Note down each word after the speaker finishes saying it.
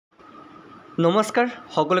নমস্কাৰ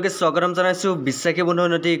সকলোকে স্বাগতম জনাইছো বিশ্বাখী বন্ধু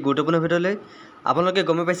নতি গুৰুত্বপূৰ্ণ ভিডিঅ'লৈ আপোনালোকে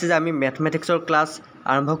গম পাইছে যে আমি ম্যাথমেটিক্সৰ ক্লাছ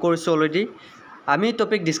আৰম্ভ কৰিছো অলৰেডি আমি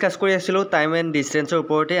টপিক ডিসকাস কৰি আছিলো টাইম এণ্ড ডিসটেন্সৰ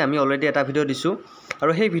ওপৰতে আমি অলৰেডি এটা ভিডিঅ' দিছো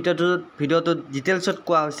আৰু সেই ভিডিঅ'টো ডিটেইলছত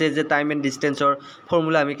কোৱা হৈছে যে টাইম এণ্ড ডিসটেন্সৰ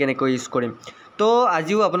ফৰ্মুলা আমি কেনেকৈ ইউজ কৰিম তো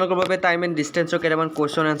আজিও আপোনালোকৰ বাবে টাইম এণ্ড ডিসটেন্সৰ কেইটামান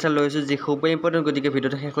কোৱেশ্চন আনসাৰ লৈছো যি খুব ইম্পৰ্টেন্ট গতিকে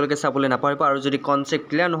ভিডিঅ'টো শেষলৈকে চাবলৈ নাপাহৰিব আৰু যদি কনসেপ্ট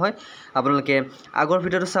ক্লিয়াৰ নহয় আপোনালোকে আগৰ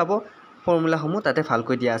ভিডিঅ'টো চাব ফৰ্মুলা সমূহ তাতে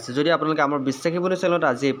ভালকৈ দিয়া আছে যদি আপোনালোকে আমাৰ বিশ্বাখী বন্ধু চেনেলত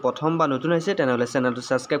আজি প্ৰথম বা নতুন হৈছে তেনেহলে চেনেলটো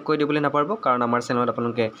সাবস্ক্ৰাইব কৰি দিবলৈ নাপাহৰিব কাৰণ আমাৰ চেনেলত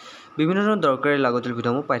আপোনালোকে বিভিন্ন ধৰণৰ দৰকাৰী লাগতিয়াল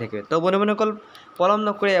ভিডিঅ'সমূহ পাই থাকিব তো বন্ধুসকল পলম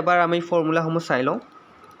নকৰি এবাৰ আমি ফৰ্মুলা সমূহ চাই লওঁ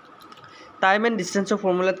টাইম এণ্ড ডিসটেন্সৰ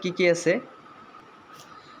ফৰ্মুলাত কি আছে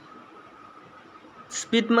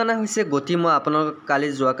স্পীড মানে হৈছে গতি মই আপোনালোকক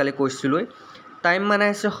যোৱাকালি কৈছিলো টাইম মানে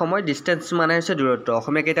হৈছে সময় ডিসটেন্স মানে হৈছে দূৰত্ব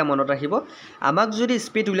অসমীয়া কেইটা মনত ৰাখিব আমাক যদি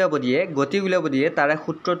স্পীড উলিয়াব দিয়ে গতি উলিয়াব দিয়ে তাৰে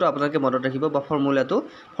সূত্ৰটো আপোনালোকে মনত ৰাখিব বা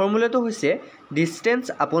ফৰ্মুলাটো হৈছে ডিসটেন্স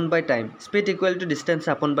আপন বাই time speed equal to distance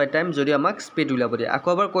আপন বাই টাইম যদি আমাক স্পীড উলিয়াব দিয়ে আকৌ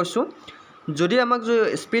এবাৰ কৈছো যদি আমাক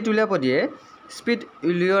স্পীড উলিয়াব দিয়ে স্পীড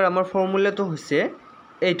উলিয়াৰ আমাৰ ফৰ্মুলাটো হৈছে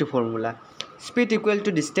এইটো formula speed equal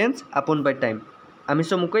to distance আপন বাই টাইম আমি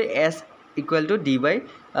চমুকৈ s equal to d by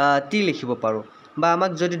t লিখিব পাৰো বা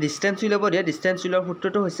আমাক যদি ডিসটেন্স উলিয়াব দিয়ে ডিসটেন্স উলিয়াৰ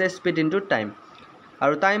সূত্ৰটো হৈছে স্পীড ইনটু টাইম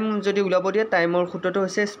আৰু টাইম যদি উলিয়াব দিয়ে টাইমৰ সূত্ৰটো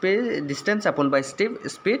হৈছে স্পীড ডিসটেন্স আপন বাই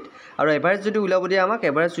স্পীড আৰু এভাৰেজ যদি উলিয়াব দিয়ে আমাক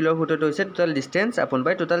এভাৰেজ উলিয়াৰ সূত্ৰটো হৈছে টোটাল ডিসটেন্স আপন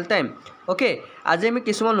বাই টোটাল টাইম ওকে আজি আমি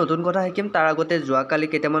কিছুমান নতুন কথা শিকিম তাৰ আগতে যোৱাকালি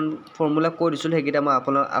কেইটামান ফৰ্মুলা কৈ দিছিল হেকিটা মই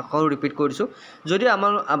আপোনাক আকৌ ৰিপিট কৰি দিছো যদি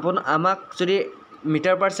আমাক যদি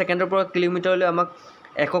মিটাৰ পাৰ সেকেন্ডৰ পৰা কিলোমিটাৰলৈ আমাক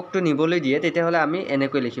এককটো নিবলৈ দিয়ে তেতিয়াহলে আমি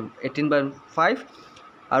এনেকৈ লিখিম 18/5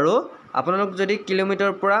 আৰু আপোনালোক যদি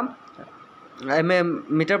কিলোমিটাৰ পৰা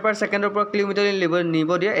মিটাৰ পাৰ সেকেন্ডৰ পৰা কিলোমিটাৰ নিব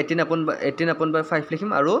দিয়ে 18/5 লিখিম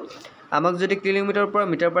আৰু আমাক যদি কিলোমিটাৰ পৰা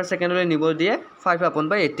মিটাৰ পাৰ সেকেন্ডলৈ নিব দিয়ে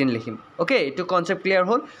 5/18 লিখিম ওকে এটো কনসেপ্ট ক্লিয়াৰ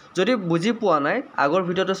হ'ল যদি বুজি পোৱা নাই আগৰ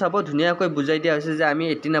ভিডিঅটো চাব ধুনিয়াকৈ বুজাই দিয়া হৈছে যে আমি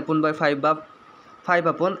 18/5 বা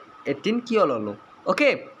 5/18 কিয় ললো ওকে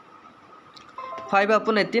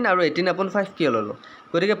 5/18 আৰু 18/5 কিয় ললো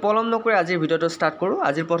গতিকে পলম নকৰি আজিৰ ভিডিঅটো ষ্টাৰ্ট কৰো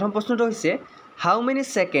আজিৰ প্ৰথম প্ৰশ্নটো হৈছে How many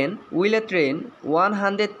seconds will a train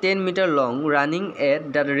 110 meter long running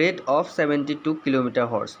at the rate of 72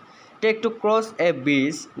 km/h take to cross a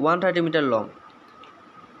bridge 130 meter long?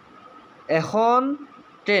 এখন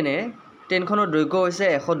ট্ৰেইনখনৰ দৈৰ্ঘ্য হৈছে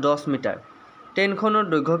 110 মিটাৰ ট্ৰেইনখনৰ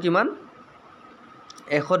দৈৰ্ঘ্য কিমান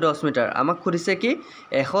 110 মিটাৰ আমাক খুদিছে কি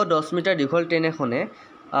 110 মিটাৰ দীঘল ট্ৰেইন এখনে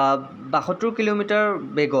 72 কিলোমিটাৰ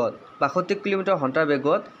বেগত 72 কিলোমিটাৰ ঘণ্টা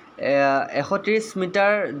বেগত 130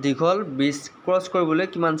 মিটাৰ দীঘল ব্ৰিজ ক্ৰছ কৰিবলৈ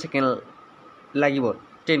কিমান সেকেন্ড লাগিব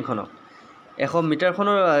ট্ৰেইনখনক 100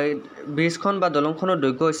 মিটাৰখনৰ ব্ৰিজখন বা দলংখনৰ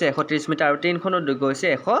দৈৰ্ঘ্য হৈছে 130 মিটাৰ আৰু ট্ৰেইনখনৰ দৈৰ্ঘ্য হৈছে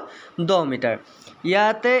 110 মিটাৰ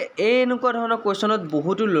ইয়াতে এনেকুৱা ধৰণৰ কোৱেশ্চনত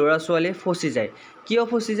বহুতো ল'ৰা ছোৱালী ফসি যায় কিয়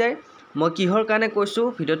ফসি যায় মই কিহৰ কাৰণে কৈছো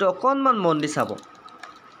ভিডিঅটো অকনমান মন দি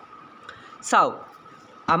চাও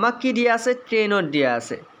আমাক কি দিয়া আছে ট্ৰেইনত দিয়া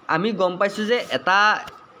আছে আমি গম পাইছো যে এটা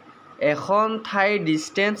এখন ঠাইৰ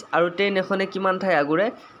ডিসটেন্স আৰু ট্ৰেইন এখনে কিমান ঠাই আগুৰে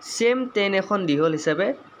সেম ট্ৰেইন এখন দীঘল হিচাপে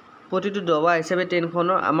প্ৰতিটো দবা হিচাপে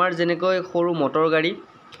ট্ৰেইনখনৰ আমাৰ যেনেকৈ সৰু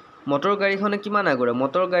মটৰ গাড়ীখনে কিমান আগুৰে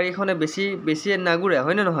মটৰ গাড়ীখনে বেছি নাগুৰে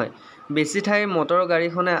হয় নে নহয় বেছি ঠাই মটৰ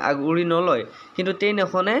গাড়ীখনে আগুৰি নলয় কিন্তু ট্ৰেইন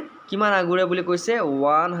এখনে কিমান আগুৰে বুলি কৈছে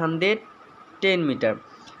 110 মিটাৰ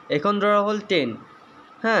এখন ধৰা হ'ল 10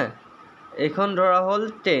 হা এখন ধৰা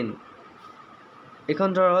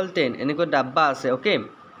হ'ল 10 এনেকৈ ডাব্বা আছে ওকে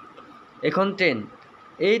এখন ট্ৰেইন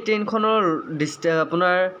এই ট্ৰেইনখনৰ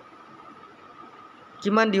আপোনাৰ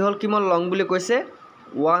কিমান দীঘল কিমান লং বুলি কৈছে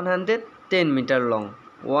 110 মিটাৰ লং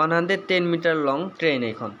 110 মিটাৰ লং ট্ৰেইন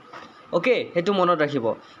এখন ওকে হেতু মনত ৰাখিব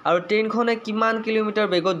আৰু ট্ৰেইনখনে কিমান কিলোমিটাৰ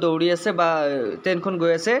বেগত দৌৰি আছে বা ট্ৰেইনখন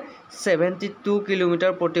গৈ আছে 72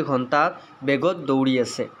 কিলোমিটাৰ প্ৰতি ঘণ্টাত বেগত দৌৰি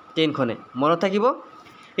আছে ট্ৰেইনখনে মনত থাকিব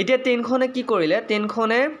এতিয়া ট্ৰেইনখনে কি কৰিলে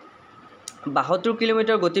ট্ৰেইনখনে 72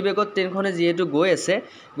 কিলোমিটাৰ গতিবেগত ট্ৰেইনখনে যেহেতু গৈ আছে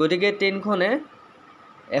গতিকে ট্ৰেইনখনে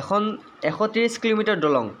এখন 130 কিলোমিটাৰ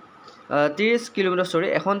দলং 30 কিলোমিটাৰ সৰি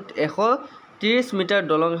এখন 130 মিটাৰ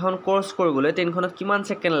দলং এখন ক্ৰছ কৰিবলৈ ট্ৰেইনখনত কিমান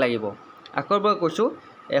সেকেন্ড লাগিব আকৰবাৰ কৈছো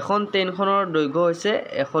এখন ট্ৰেইনখনৰ দৈৰ্ঘ্য হৈছে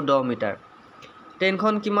 110 মিটাৰ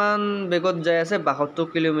ট্ৰেইনখন কিমান বেগত যায় আছে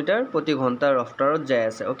 72 কিলোমিটাৰ প্ৰতি ঘণ্টা ৰফতাৰত যায়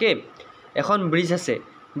আছে ওকে এখন ব্ৰিজ আছে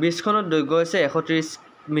ব্ৰিজখনৰ দৈৰ্ঘ্য হৈছে 130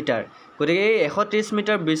 মিটাৰ গতিকে এই 130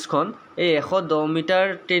 মিটাৰ ব্ৰিজখন এই 110 মিটাৰ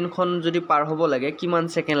ট্ৰেইনখন যদি পাৰ হ'ব লাগে কিমান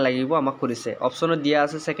সেকেন্ড লাগিব আমাক খুদিছে অপচনত দিয়া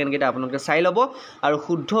আছে সেকেন্ড কেইটা আপোনালোকে চাই ল'ব আৰু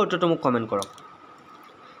শুদ্ধ উত্তৰটো মোক কমেন্ট কৰক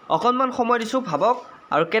অকনমান সময় দিছো ভাবক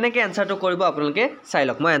আৰু কেনেকৈ এনসাৰটো কৰিব আপোনালোকে চাই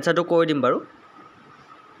লওক মই এনসাৰটো কৈ দিম বাৰু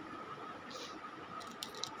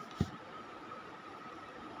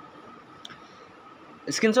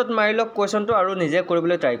স্ক্ৰীনশ্বট মাৰি লওক কুৱেশ্যনটো আৰু নিজে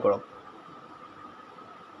কৰিবলৈ ট্ৰাই কৰক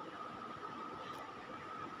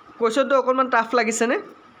কুৱেশ্যনটো অকণমান টাফ লাগিছেনে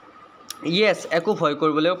ইয়েছ একো ভয়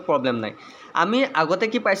কৰিবলৈ প্ৰব্লেম নাই আমি আগতে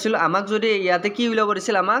কি পাইছিলোঁ আমাক যদি ইয়াতে কি উলিয়াব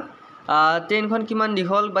দিছিল আমাক ট্ৰেইনখন কিমান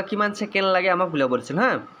দীঘল বা কিমান ছেকেণ্ড লাগে আমাক উলিয়াব দিছিল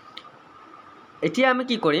হা এতিয়া আমি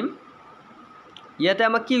কি কৰিম ইয়াতে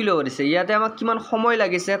আমাক কি উলিয়াব দিছে ইয়াতে আমাক কিমান সময়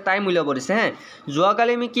লাগিছে টাইম উলিয়াব দিছে হে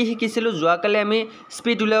যোৱাকালি আমি কি শিকিছিলোঁ যোৱাকালি আমি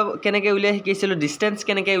স্পীড কেনেকৈ উলিয়াই শিকিছিলোঁ ডিষ্টেঞ্চ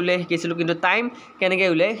কেনেকৈ উলিয়াই শিকিছিলোঁ কিন্তু টাইম কেনেকৈ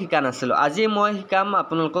উলিয়াই শিকা নাছিলোঁ আজি মই শিকাম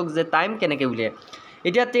আপোনালোকক যে টাইম কেনেকৈ উলিয়াই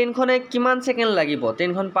এতিয়া ট্ৰেইনখনে কিমান ছেকেণ্ড লাগিব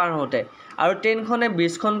ট্ৰেইনখন পাৰ হওঁতে আৰু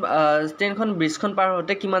ট্ৰেইনখন ব্ৰিজখন পাৰ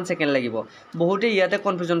হওঁতে কিমান ছেকেণ্ড লাগিব বহুতে ইয়াতে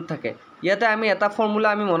কনফিউজন থাকে ইয়াতে আমি এটা ফৰ্মুলা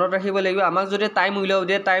আমি মনত ৰাখিব লাগিব আমাক যদি টাইম উলিয়াব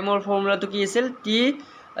দিয়ে টাইমৰ ফৰ্মুলাটো কি আছিল টি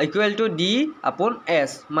ইকুৱেল টু ডি আপন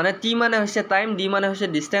এছ মানে টি মানে হৈছে টাইম ডি মানে হৈছে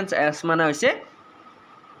ডিষ্টেঞ্চ এছ মানে হৈছে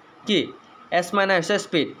কি এছ মানে হৈছে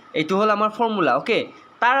স্পীড এইটো হ'ল আমাৰ ফৰ্মুলা ওকে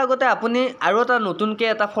তাৰ আগতে আপুনি আৰু এটা নতুনকৈ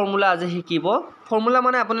এটা ফৰ্মুলা আজি শিকিব ফৰ্মুলা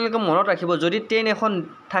মানে আপোনালোকে মনত ৰাখিব যদি ট্ৰেইন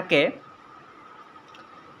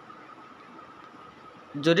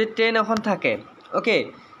এখন থাকে ওকে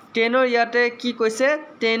ট্ৰেইনৰ ইয়াতে কি কৈছে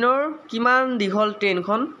ট্ৰেইনৰ কিমান দীঘল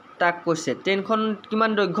ট্ৰেইনখন তাক কৈছে ট্ৰেইনখন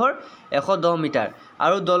কিমান দৈৰ্ঘ্যৰ 110 মিটাৰ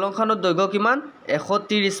আৰু দলংখনৰ দৈৰ্ঘ্য কিমান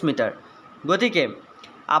 130 মিটাৰ গতিকে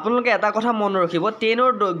আপোনালোকে এটা কথা মনত ৰাখিব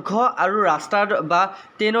ট্ৰেইনৰ দৈৰ্ঘ্য আৰু ৰাস্তাৰ বা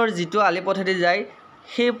ট্ৰেইনৰ যিটো আলিপথেদি যায়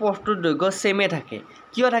সেই পথটোৰ দৈৰ্ঘ্য সেমে থাকে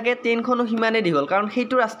কিয় থাকে ট্ৰেইনখনো সিমানেই দীঘল কাৰণ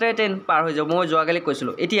সেইটো ৰাস্তাৰে ট্ৰেইন পাৰ হৈ যাব মই যোৱাকালি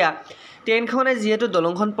কৈছিলোঁ এতিয়া ট্ৰেইনখনে যিহেতু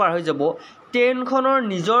দলংখন পাৰ হৈ যাব ট্ৰেইনখনৰ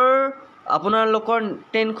নিজৰ আপোনালোকৰ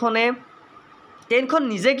ট্ৰেইনখন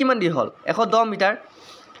নিজে কিমান দীঘল 110 মিটাৰ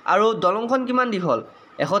আৰু দলংখন কিমান দীঘল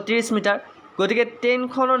 130 মিটাৰ গতিকে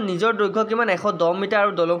ট্ৰেইনখনৰ নিজৰ দৈৰ্ঘ্য কিমান 110 মিটাৰ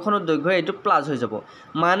আৰু দলংখনৰ দৈৰ্ঘ্য এইটো প্লাছ হৈ যাব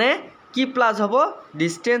মানে কি প্লাছ হ'ব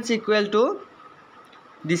ডিষ্টেঞ্চ ইকুৱেল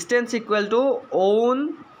টু ওন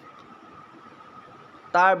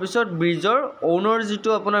তাৰপিছত ব্ৰিজৰ ওনৰ যিটো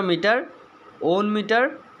আপোনাৰ ওন মিটাৰ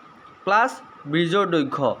প্লাছ ব্ৰিজৰ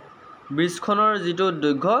দৈৰ্ঘ্য ব্ৰিজখনৰ যিটো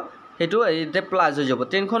দৈৰ্ঘ্য সেইটো ইয়াতে প্লাছ হৈ যাব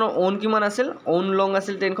ট্ৰেইনখনৰ ওন কিমান আছিল ওন লং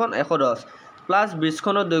আছিল ট্ৰেইনখন 110 প্লাছ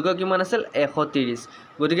ব্ৰিজখনৰ দৈৰ্ঘ্য কিমান আছিল 130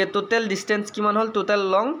 গতিকে টোটেল ডিষ্টেঞ্চ কিমান হ'ল টোটেল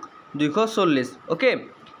লং 240 ওকে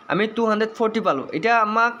আমি 240 পালোঁ এতিয়া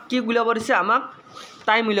আমাক কি উলিয়াব দিছে আমাক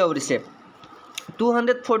টাইম উলিয়াব দিছে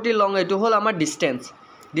 240 লং এইটো হ'ল আমাৰ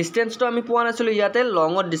ডিষ্টেঞ্চটো আমি পোৱা নাছিলোঁ ইয়াতে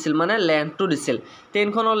লঙত দিছিল মানে লেন্থটো দিছিল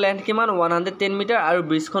ট্ৰেইনখনৰ লেন্থ কিমান 110 মিটাৰ আৰু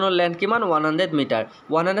ব্ৰিজখনৰ লেন্থ কিমান 100 মিটাৰ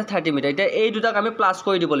 130 মিটাৰ এতিয়া এই দুটাক আমি প্লাছ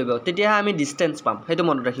কৰি দিব লাগিব তেতিয়াহে আমি ডিষ্টেঞ্চ পাম সেইটো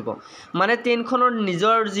মনত ৰাখিব মানে ট্ৰেইনখনৰ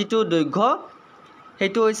নিজৰ যিটো দৈৰ্ঘ্য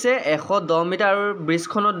সেইটো হৈছে 110 মিটাৰ আৰু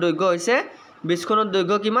ব্ৰিজখনৰ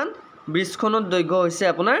দৈৰ্ঘ্য কিমান ব্ৰিজখনৰ দৈৰ্ঘ্য হৈছে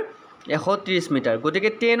আপোনাৰ 130 মিটাৰ গতিকে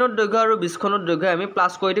ট্ৰেইনৰ দৈৰ্ঘ্য আৰু ব্ৰিজখনৰ দৈৰ্ঘ্য আমি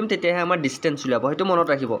প্লাছ কৰি দিম তেতিয়াহে আমাৰ ডিষ্টেঞ্চ উলিয়াব সেইটো মনত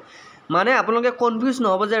ৰাখিব মানে আপোনালোকে কনফিউজ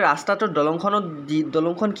নহ'ব যে ৰাস্তাটোৰ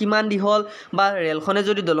দলংখন কিমান দীঘল বা ৰেলখনে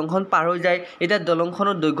যদি দলংখন পাৰ হৈ যায় এতিয়া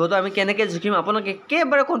দলংখনৰ দৈৰ্ঘ্যটো আমি কেনেকৈ জুখিম আপোনালোকে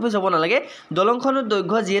একেবাৰে কনফিউজ হ'ব নালাগে দলংখনৰ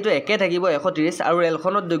দৈৰ্ঘ্য যিহেতু একে থাকিব 130 আৰু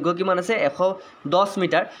ৰেলখনৰ দৈৰ্ঘ্য কিমান আছে 110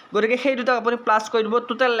 মিটাৰ গতিকে সেই দুটাক আপুনি প্লাছ কৰি দিব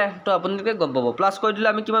টোটেল লেন্থটো আপোনালোকে গম পাব প্লাছ কৰি দিলে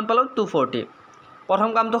আমি কিমান পালোঁ 240 প্ৰথম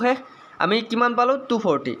কামটো শেষ আমি কিমান পালোঁ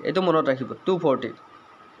 240 এইটো মনত ৰাখিব 240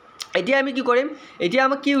 এতিয়া আমি কি কৰিম এতিয়া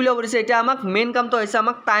আমাক কি উলিয়াব দিছে এতিয়া আমাক মেইন কামটো হৈছে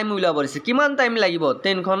আমাক টাইম উলিয়াব দিছে কিমান টাইম লাগিব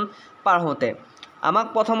ট্ৰেইনখন পাৰ হওঁতে আমাক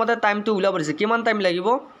প্ৰথমতে টাইমটো উলিয়াব দিছে কিমান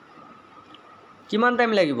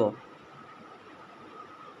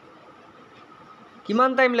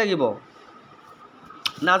টাইম লাগিব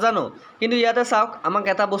নাজানো কিন্তু ইয়াতে চাওক আমাক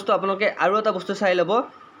এটা বস্তু আপোনালোকে আৰু এটা বস্তু চাই ল'ব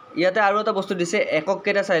ইয়াতে আৰু এটা বস্তু দিছে একক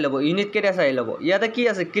কেইটা চাই ল'ব ইউনিট কেইটা চাই ল'ব ইয়াতে কি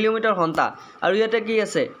আছে কিলোমিটাৰ ঘণ্টা আৰু ইয়াতে কি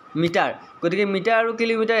আছে মিটাৰ গতিকে মিটাৰ আৰু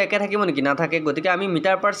কিলোমিটাৰ একে থাকিব নেকি নাথাকে গতিকে আমি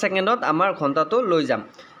মিটাৰ পাৰ ছেকেণ্ডত আমাৰ ঘণ্টাটো লৈ যাম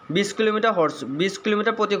 20 কিলোমিটাৰ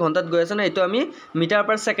প্ৰতি ঘণ্টাত গৈ আছে না এইটো আমি মিটাৰ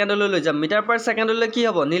পাৰ ছেকেণ্ডলৈ লৈ যাম মিটাৰ পাৰ ছেকেণ্ডলৈ কি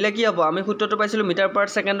হ'ব নিলে কি হ'ব আমি সূত্ৰটো পাইছিলোঁ মিটাৰ পাৰ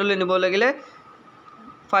ছেকেণ্ডলৈ নিব লাগিলে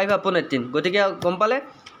 5/18 গতিকে গম পালে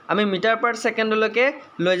আমি মিটাৰ পাৰ ছেকেণ্ডলৈকে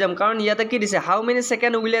লৈ যাম কাৰণ ইয়াতে কি দিছে হাউ many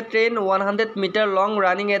second will A train 100 metre long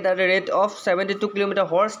running at the rate of 72 kilometre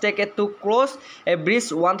horse tech at two cross A bridge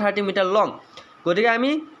 130 metre লং গতিকে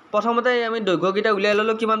আমি প্ৰথমতে আমি দৈৰ্ঘ্যকেইটা উলিয়াই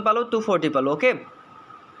ল'লোঁ কিমান পালোঁ 240 পালোঁ ওকে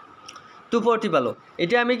 240 পালোঁ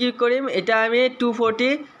এতিয়া আমি কি কৰিম এতিয়া আমি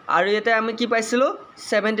 240 আৰু ইয়াতে আমি কি পাইছিলোঁ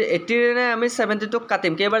 80 আমি 72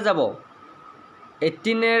 কাটিম কেইবাৰ যাব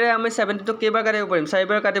 18 আমি 72 কেইবাৰ কাটিব পাৰিম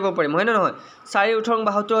 4বাৰ কাটিব পাৰিম হয় নহয় 4 18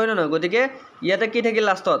 72 হয় নহয় গতিকে ইয়াতে কি থাকিল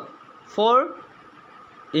লাষ্টত 4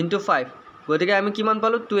 × 5 গতিকে আমি কিমান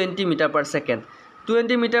পালোঁ 20 metre per second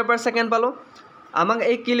 20 metre per second পালোঁ আমাক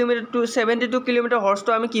এই কিলোমিটাৰটো 72 কিলোমিটাৰ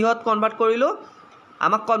হৰ্চটো আমি কিহত কনভাৰ্ট কৰিলোঁ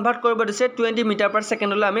আমাক কনভাৰ্ট কৰিব দিছে 20 মিটাৰ পাৰ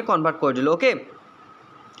ছেকেণ্ডলৈ আমি কনভাৰ্ট কৰি দিলোঁ ওকে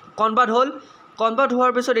কনভাৰ্ট হ'ল কনভাৰ্ট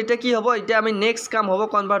হোৱাৰ পিছত এতিয়া কি হ'ব এতিয়া আমি নেক্সট কাম হ'ব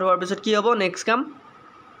কনভাৰ্ট হোৱাৰ পিছত কি হ'ব নেক্সট কাম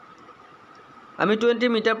আমি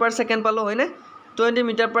 20 মিটাৰ পাৰ সেকেন্ড পালো হয়নে 20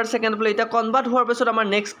 মিটাৰ পাৰ সেকেন্ড পালো এটা কনভাৰ্ট হোৱাৰ পিছত আমাৰ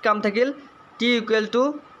নেক্সট কাম থাকিল t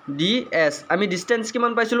 = ds আমি ডিসটেন্স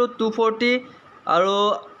কিমান পাইছিলো 240 আৰু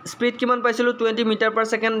স্পিড কিমান পাইছিলো 20 মিটাৰ পাৰ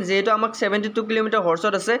সেকেন্ড যেটো আমাক 72 কিলোমিটাৰ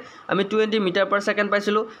হৰ্ছত আছে আমি 20 মিটাৰ পাৰ সেকেন্ড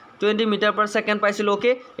পাইছিলো 20 মিটাৰ পাৰ সেকেন্ড পাইছিলো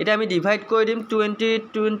ওকে এটা আমি ডিভাইড কৰি দিম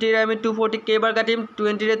 20 ৰে আমি 240 কেইবাৰ কাটিম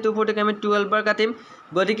 20 ৰে 240 আমি 12 বাৰ কাটিম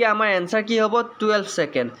গতিকে আমাৰ এনসাৰ কি হ'ব 12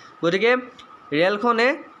 সেকেন্ড গতিকে ৰেলখনে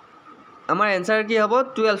আমাৰ এনসাৰ কি হ'ব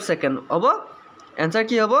 12 সেকেন্ড হ'ব এনসাৰ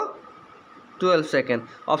কি হ'ব 12 সেকেন্ড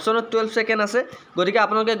অপশনত 12 সেকেন্ড আছে গতিকে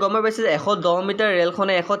আপোনালোকে গম পাইছে 110 মিটাৰ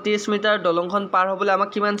ৰেলখনে 130 মিটাৰ দলংখন পাৰ হ'বলৈ আমাক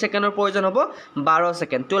কিমান সেকেন্ডৰ প্ৰয়োজন হ'ব 12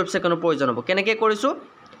 সেকেন্ড 12 সেকেন্ডৰ প্ৰয়োজন হ'ব কেনেকৈ কৰিছো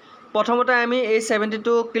প্ৰথমতে আমি এই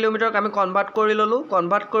 72 কিলোমিটাৰক আমি কনভাৰ্ট কৰি ললো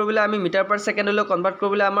কনভাৰ্ট কৰিবলৈ আমি মিটাৰ পাৰ সেকেন্ডলৈ কনভাৰ্ট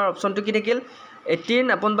কৰিবলৈ আমাৰ অপশনটো কি থাকিল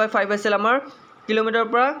 18/5 আছিল আমাৰ কিলোমিটাৰ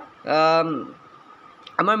পৰা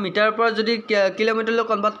আমাৰ মিটাৰ পৰা যদি কিলোমিটাৰলৈ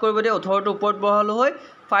কনভাৰ্ট কৰিব দিয়ে 18 টো ওপৰত বহালো হয়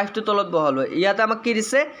 5 টো তলত বহালো ইয়াতে আমাক কি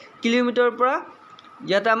দিছে কিলোমিটাৰৰ পৰা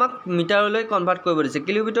ইয়াতে আমাক মিটাৰলৈ কনভাৰ্ট কৰিব দিছে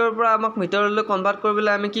কিলোমিটাৰৰ পৰা আমাক মিটাৰলৈ কনভাৰ্ট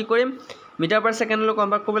কৰিবলৈ আমি কি কৰিম মিটাৰ পাৰ সেকেন্ডলৈ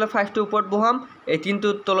কনভাৰ্ট কৰিবলৈ 5 টো ওপৰত বহাম 18 টো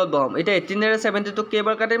তলত বহাম এটা 18 ৰে 72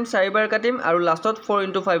 কেইবাৰ কাটিম 4 বাৰ কাটিম আৰু লাষ্টত 4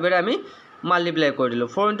 * 5 ৰে আমি মাল্টিপ্লাই কৰি দিলো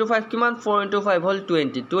 4 * 5 কিমান 4 * 5 হ'ল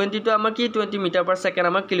 20 20 টো আমাৰ কি 20 মিটাৰ পাৰ সেকেন্ড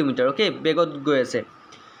আমাৰ কিলোমিটাৰ ওকে বেগত গৈ আছে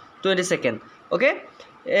 20 সেকেন্ড ওকে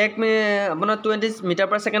এক আপোনাৰ 20 মিটাৰ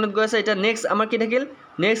পাৰ সেকেন্ডত গৈ আছে এটা নেক্সট আমাৰ কি থাকিল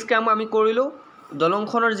নেক্সট কাম আমি কৰিলো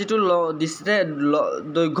দলংখনৰ যেটো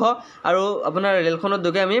দৈৰ্ঘ্য আৰু আপোনাৰ ৰেলখনৰ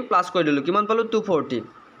দৈৰ্ঘ্য আমি প্লাস কৰি দিলো কিমান পালো 240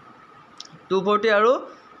 আৰু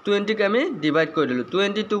 20 ক আমি ডিভাইড কৰি দিলো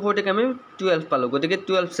 20 240 ক আমি 12 পালো গতিকে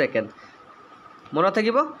 12 সেকেন্ড মনত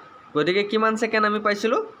থাকিব গতিকে কিমান সেকেন্ড আমি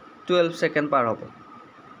পাইছিলো 12 সেকেন্ড পাৰ হ'ব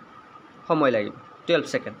সময় লাগিব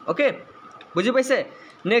 12 সেকেন্ড ওকে বুজি পাইছে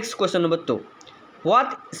next question number 2 What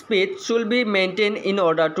speed should be maintained in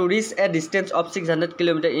order to reach a distance of 600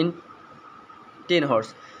 km in 10 hours?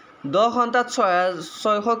 10 ঘণ্টাত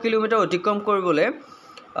 600 কিলোমিটাৰ অতিক্ৰম কৰিবলৈ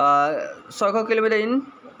 600 কিলোমিটাৰ ইন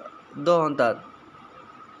 10 ঘণ্টাত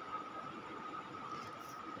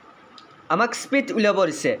আমাক স্পিড উলিয়াব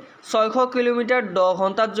দিছে 600 কিলোমিটাৰ 10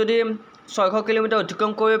 ঘণ্টাত যদি 600 কিলোমিটাৰ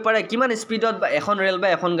অতিক্ৰম কৰিব পাৰে কিমান স্পিডত এখন ৰেল বা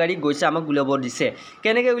এখন গাড়ী গৈছে আমাক উলিয়াব দিছে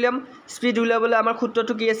কেনেকৈ উলিয়াম স্পিড উলিয়াবলৈ আমাৰ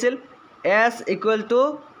সূত্ৰটো কি আছিল s =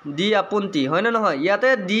 d/t হয় না নহয় ইয়াতে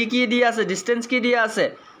d কি দিয়া আছে ডিসটেন্স কি দিয়া আছে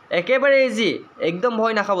একেবাৰে ইজি একদম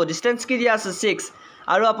ভয় নাখাব ডিসটেন্স কি দিয়া আছে 6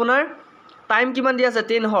 আৰু আপোনাৰ টাইম কিমান দিয়া আছে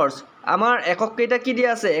 10 হৰ্স আমাৰ একক কেইটা কি দিয়া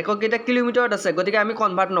আছে একক কেইটা কিলোমিটাৰত আছে গতিকে আমি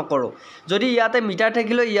কনভাৰ্ট নকৰো যদি ইয়াতে মিটাৰ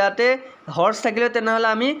থাকিলে ইয়াতে হৰ্স থাকিলে তেনেহলে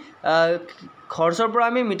আমি হৰ্সৰ পৰা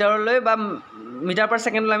আমি মিটাৰলৈ বা মিটাৰ পাৰ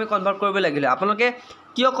সেকেন্ডলৈ আমি কনভাৰ্ট কৰিব লাগিলে আপোনালোকে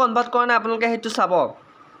কিয় কনভাৰ্ট কৰা নাই আপোনালোকে হেতু চাব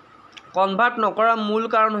কনভাৰ্ট নকৰা মূল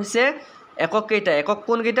কাৰণ হৈছে একক কেইটা একক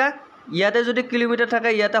কোন কেইটা ইয়াতে যদি কিলোমিটাৰ থাকে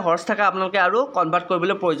ইয়াতে হৰ্স থাকে আপোনালোকে আৰু কনভাৰ্ট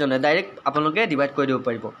কৰিবলৈ প্ৰয়োজন নাই ডাইৰেক্ট আপোনালোকে ডিভাইড কৰি দিব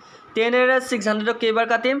পাৰিব 10 ৰে 600 কেইবাৰ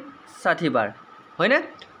কাটিম 60 বাৰ হয়নে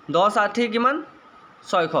 10 60 কিমান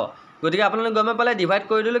 600 গতিকে আপোনালোকে গমে পালে ডিভাইড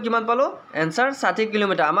কৰি দিলো কিমান পালো এনসাৰ 60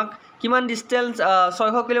 কিলোমিটাৰ আমাক কিমান ডিসটেন্স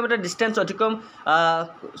 600 কিলোমিটাৰ ডিসটেন্স অতিক্ৰম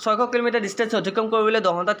 600 কিলোমিটাৰ ডিসটেন্স অতিক্ৰম কৰিবলৈ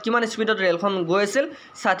 10 ঘণ্টাত কিমান স্পিডত ৰেলখন গৈ আছিল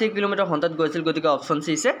 60 কিলোমিটাৰ ঘণ্টাত গৈ আছিল গতিকে option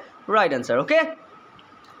C is right answer okay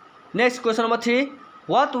next question number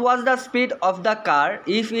 3 what was the speed of the car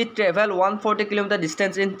if it travel 140 km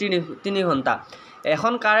distance in 3 ঘণ্টা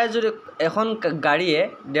এখন কাৰে যদি এখন গাড়ীয়ে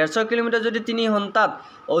 150 কিলোমিটাৰ যদি 3 ঘণ্টাত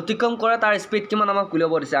অতিক্ৰম কৰে তাৰ স্পিড কিমান আমাক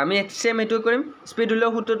উলিয়াব দিছে আমি সেম এটো কৰিম স্পিড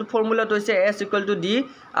উলিয়াৰ সূত্ৰটো ফৰ্মুলাটো হৈছে s =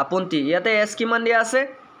 d/t ইয়াতে s কিমান দিয়া আছে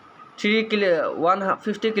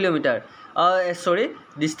 150 কিলোমিটাৰ sorry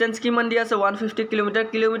distance কিমান দিয়া আছে 150 কিলোমিটাৰ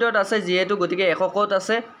কিলোমিটাৰত আছে যেহেতু গতিকে এককত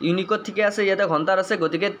আছে ইউনিকত ঠিকে আছে ইয়াতে ঘণ্টাত আছে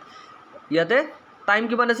গতিকে ইয়াতে টাইম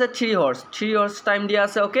কিমান আছে 3 হৰ্স টাইম দিয়া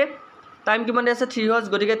আছে ওকে টাইম কিমান দিয়া আছে 3 হৰ্স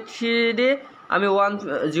গতিকে 3 দি আমি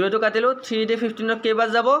 10 টো কাটিলো 3 দি 15 কেইবাৰ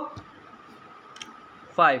যাব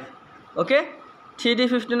 5 ওকে 3 দি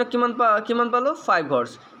 15 কিমান পালো 5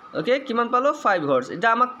 হৰ্স ওকে কিমান পালো 5 হৰ্স এটা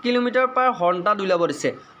আমাক কিলোমিটাৰ পাৰ ঘণ্টা উলিয়াব দিছে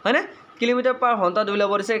হয়নে কিলোমিটাৰ পাৰ ঘণ্টা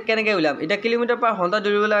উলিয়াব দিছে কেনেকৈ উলিয়াম এটা কিলোমিটাৰ পাৰ ঘণ্টা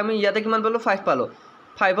উলিয়াবলৈ আমি ইয়াতে কিমান পালো 5 পালো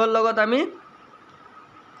 5 ৰ লগত আমি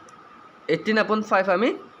 18/5 আমি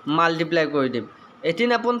মাল্টিপ্লাই কৰি দিম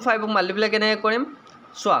 18/5 ক মাল্টিপ্লাই কেনেকৈ কৰিম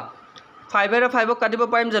চোৱা 5 ৰে 5 ক কাটিব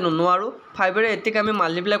পাৰিম জানো নোৱাৰো 5 ৰে 80 ক আমি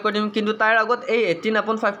মাল্টিপ্লাই কৰি দিম কিন্তু তাৰ আগত এই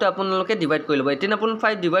 18/5 টো আপোনালোকে ডিভাইড কৰি লব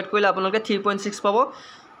 18/5 ডিভাইড কৰিলে আপোনালোকে 3.6 পাব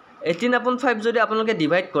 18/5 যদি আপোনালোকে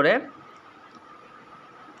ডিভাইড কৰে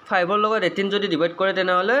 5 ৰ লগত 18 যদি ডিভাইড কৰে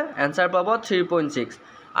তেনেহলে आंसर পাব 3.6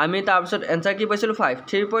 আমি তাৰ পিছত आंसर কি পাইছিল 5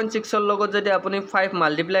 3.6 ৰ লগত যদি আপুনি 5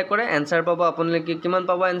 মাল্টিপ্লাই কৰে आंसर পাব আপোনালোকে কিমান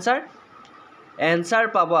পাব आंसर এনসাৰ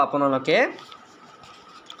পাব আপোনালোকে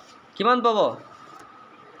কিমান পাব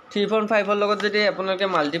 3.5 ৰ লগত যদি আপোনালোকে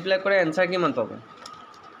মাল্টিপ্লাই কৰে এনসাৰ কিমান পাব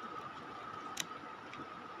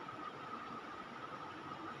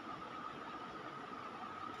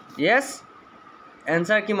yes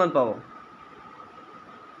এনসাৰ কিমান পাব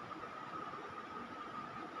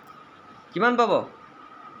কিমান পাব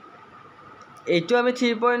এইটো আমি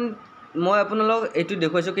 3. মই আপোনালোক এইটো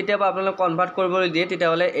দেখুৱাইছো কেতিয়াবা আপোনালোক কনভাৰ্ট কৰিবলৈ দিয়ে তেতিয়া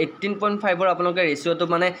হলে 18.5 ৰ আপোনালোকে ৰেশিওটো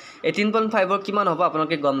মানে 18.5 ৰ কিমান হ'ব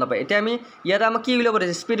আপোনালোকে গম নাপায় এতিয়া আমি ইয়াত আমাক কি উলিয়াব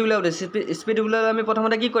দিছে স্পিড উলিয়াব দিছে স্পিড উলিয়ালে আমি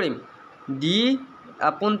প্ৰথমতে কি কৰিম d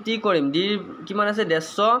আপন t কৰিম d কিমান আছে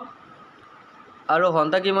 150 আৰু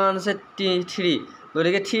ঘন্টা কিমান আছে 3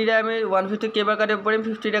 গতিকে 3 ৰে আমি 150 কেবাৰ কাটিব পাৰিম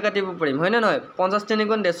 50 ৰে কাটিব পাৰিম হয় না নহয় 50 3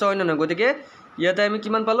 গুণ 150 হয় না নহয় গতিকে ইয়াতে আমি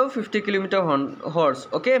কিমান পালো 50 kilometre horse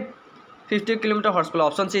okay 50 kilometre horse পালো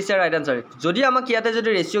option C is right answer যদি আমাক ইয়াতে যদি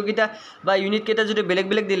ৰেশিও কিটা বা ইউনিট কিটা যদি বেলেগ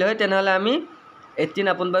বেলেগ দিলে হয় তেনেহলে আমি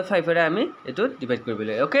 18/5 ৰে আমি এটো ডিভাইড কৰিব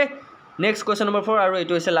লাগে ওকে নেক্সট কোৱেশ্চন নম্বৰ 4 আৰু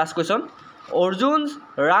এটো হৈছে last question Arjun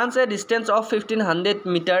runs a distance of 1500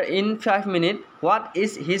 meter in 5 minutes what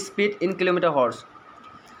is his speed in kilometer horse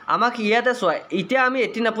আমাক ইয়াতে সোয়া ইতিয়া আমি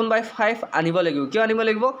 18/5 আনিব লাগিব কি আনিব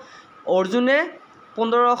লাগিব অৰ্জুনে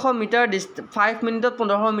 1500 মিটাৰ 5 মিনিটত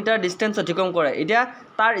 1500 মিটাৰ ডিসটেন্স অতিক্ৰম কৰে ইতিয়া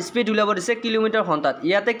তাৰ স্পিড উলাব দিছে কিলোমিটাৰ ঘন্টাত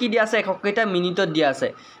ইয়াতে কি দিয়া আছে এককেইটা মিনিটত দিয়া আছে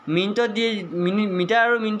মিনিটত দি মিটাৰ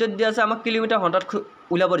আৰু মিনিটত দিয়া আছে আমাক কিলোমিটাৰ ঘন্টাত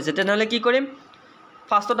উলাব দিছে তেনেহলে কি কৰিম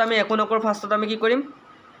ফাৰ্ষ্টত আমি একো নকৰ ফাৰ্ষ্টত আমি কি কৰিম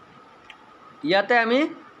ইয়াতে আমি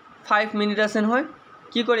 5 মিনিট আছে নহয়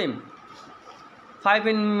কি কৰিম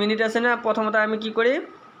 5 মিনিট আছে না প্ৰথমতে আমি কি কৰিম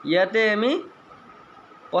ইয়াতে আমি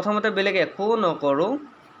প্ৰথমতে বেলেগ একো নকৰো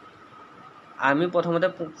আমি প্ৰথমতে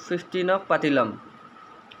 15 ক পাতিলাম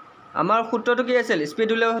আমাৰ সূত্ৰটো কি আছিল স্পিড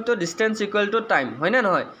উলিয়াব হতো ডিসটেন্স ইকুৱেল টু টাইম হয় না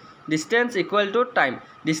নহয় distance equal to time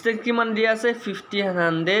distance কিমান দিয়া আছে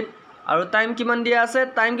 1500 আৰু টাইম কিমান দিয়া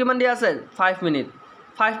আছে 5 মিনিট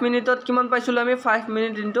 5 মিনিটত কিমান পাইছিল আমি 5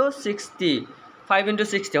 মিনিট ইনটু 60 5 ইনটু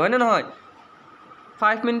 60 হয় না নহয়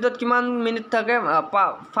 5 মিনিটত কিমান মিনিট থাকে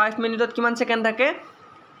 5 মিনিটত কিমান সেকেন্ড থাকে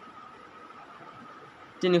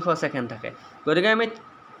 300 সেকেন্ড থাকে গতিকে আমি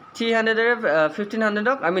 300 ৰে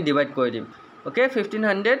 1500 ক আমি ডিভাইড কৰি দিম ওকে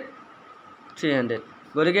 1500 300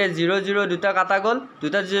 গতিকে 00 দুটা কাটা গল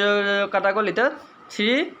দুটা 0 কাটা গল এটা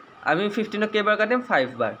 3 আমি 15 ক কেবাৰ কাটিম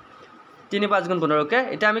 5 বাৰ 3 5 গুণ 15 ওকে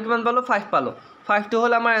এটা আমি কিমান পালো 5 পালো 5 টো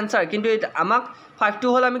হল আমাৰ आंसर কিন্তু আমাক 5 টো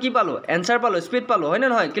হল আমি কি পালো आंसर পালো স্পিড পালো হয় না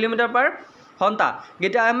নহয় কিলোমিটাৰ পাৰ ঘন্টা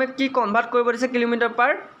গেটা আমি কি কনভাৰ্ট কৰিব দিছে কিলোমিটাৰ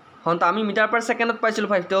পাৰ ঘন্টা আমি মিটাৰ পাৰ সেকেন্ডত পাইছিল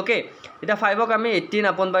 5 টো ওকে এটা 5 ক আমি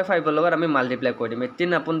 18/5 ৰ লগত আমি মাল্টিপ্লাই কৰি দিম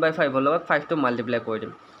 18/5 ৰ লগত 5 টো মাল্টিপ্লাই কৰি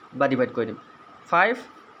দিম বা ডিভাইড কৰি দিম 5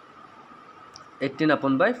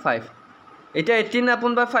 18/5 এটা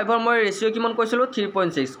 18/5 ৰ মই ৰেশিও কিমান কৈছিলো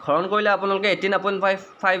 3.6 হৰণ কৰিলে আপোনালোকে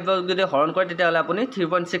 18/5 যদি হৰণ কৰে তেতিয়া হলে আপুনি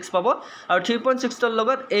 3.6 পাব আৰু 3.6 ৰ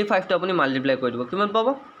লগত এই 5 টো আপুনি মাল্টিপ্লাই কৰি দিব কিমান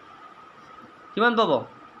পাব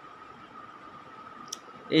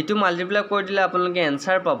এইটো মাল্টিপ্লাই কৰি দিলে আপোনালোকে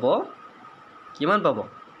आंसर পাব কিমান পাব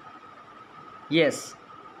yes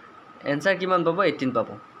आंसर কিমান পাব 18 পাব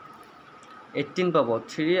 18 পাব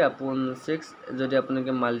 3/6 যদি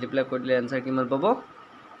আপোনালোকে মাল্টিপ্লাই কৰি দিলে आंसर কিমান পাব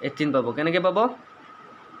 18 পাব কেনেকৈ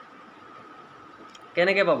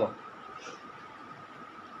পাব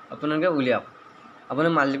আপোনালোকে উলিয়াওক আপুনি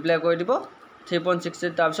মাল্টিপ্লাই কৰি দিব 3.6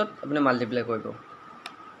 তাৰ পিছত আপুনি মাল্টিপ্লাই কৰিব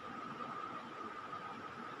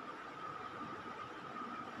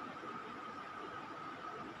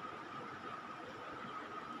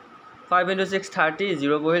 5 into 6 30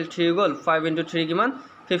 0 বহিল 3 গল 5 into 3 কিমান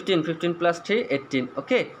 15 plus 3 18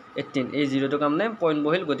 ওকে 18 এই 0 টো কাম নাই পইণ্ট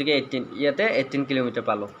বহিল গতিকে 18 ইয়াতে 18 কিলোমিটাৰ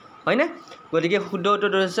পালো হয় না গতিকে শুদ্ধ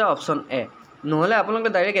উত্তৰটো হৈছে অপচন এ নহলে আপোনালোকে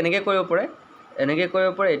ডাইৰেক্ট এনেকৈ কৰিব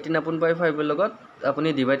পাৰে 18/5 ৰ লগত আপুনি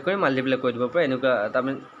ডিভাইড কৰি মাল্টিপ্লাই কৰি দিব পাৰে এনেকুৱা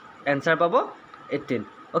আপুনি आंसर পাব 18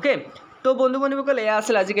 ওকে তো বন্ধুসকল এয়া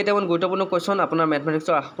আছিল আজি কেইটামান গুৰুত্বপূৰ্ণ কোৱেশ্চন আপোনাৰ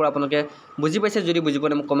ম্যাথমেটিক্সৰ আশা কৰা আপোনালোকে বুজি পাইছে যদি বুজি পোৱা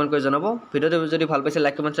নাই কমেন্ট কৰি জনাব ভিডিওটো যদি ভাল পাইছে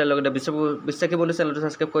লাইক কমেন্ট শ্বেয়াৰ লগতে বিশ্বাখী বন্ধু চেনেলটো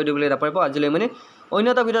সাবস্ক্ৰাইব কৰি দিবলৈ নাপাহৰিব আজিলৈ মানে অন্য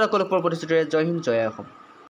এটা ভিডিঅ'ত আকৌ লগ পোৱাৰ প্ৰতিশ্ৰুতিৰে জয় হিন্দ জয় অসম